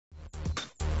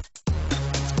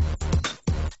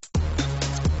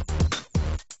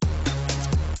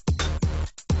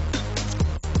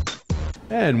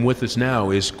And with us now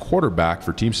is quarterback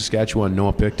for Team Saskatchewan,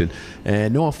 Noah Picton.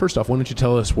 And Noah, first off, why don't you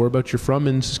tell us whereabouts you're from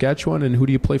in Saskatchewan and who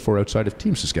do you play for outside of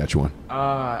Team Saskatchewan?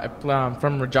 I'm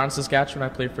from Regina, Saskatchewan.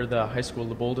 I play for the high school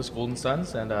the Boldest Golden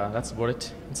Suns, and that's about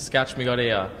it. In Saskatchewan, we got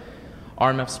a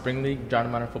RMF Spring League, Regina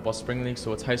Minor Football Spring League,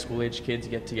 so it's high school age kids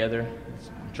get together,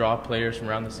 draw players from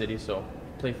around the city, so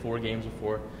play 4 games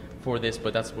before this,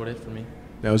 but that's about it for me.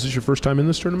 Now, is this your first time in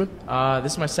this tournament?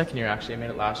 This is my second year, actually. I made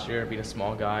it last year, being a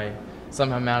small guy.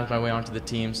 Somehow managed my way onto the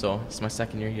team, so it's my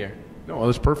second year here. No, well,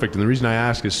 that's perfect. And the reason I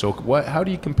ask is, how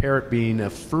do you compare it being a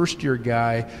first-year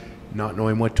guy, not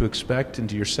knowing what to expect,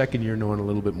 into your second year knowing a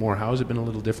little bit more? How has it been a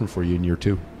little different for you in year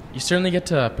 2? You certainly get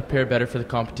to prepare better for the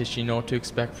competition. You know what to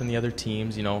expect from the other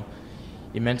teams. You know,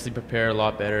 you mentally prepare a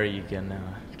lot better. You can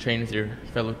train with your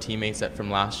fellow teammates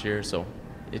from last year, so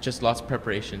it's just lots of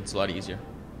preparation. It's a lot easier.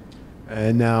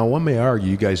 And now, one may argue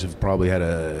you guys have probably had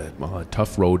a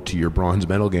tough road to your bronze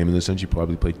medal game in the sense you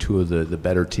probably played 2 of the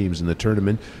better teams in the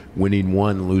tournament, winning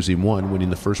 1, losing 1, winning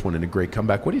the first one in a great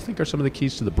comeback. What do you think are some of the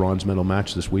keys to the bronze medal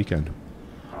match this weekend?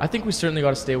 I think we certainly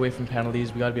got to stay away from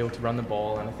penalties. We got to be able to run the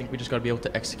ball, and I think we just got to be able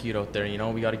to execute out there. You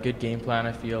know, we got a good game plan,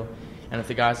 I feel, and if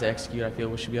the guys execute, I feel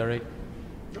we should be all right.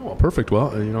 Oh, well, perfect.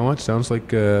 Well, you know what? Sounds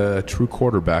like a true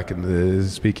quarterback in the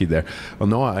speaking there. Well,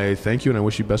 Noah, I thank you, and I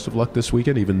wish you best of luck this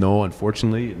weekend, even though,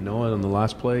 unfortunately, Noah on the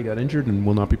last play got injured and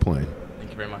will not be playing. Thank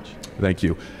you very much. Thank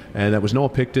you. And that was Noah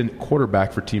Picton,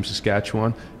 quarterback for Team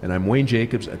Saskatchewan, and I'm Wayne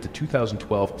Jacobs at the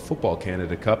 2012 Football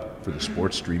Canada Cup for the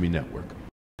Sports Streaming Network.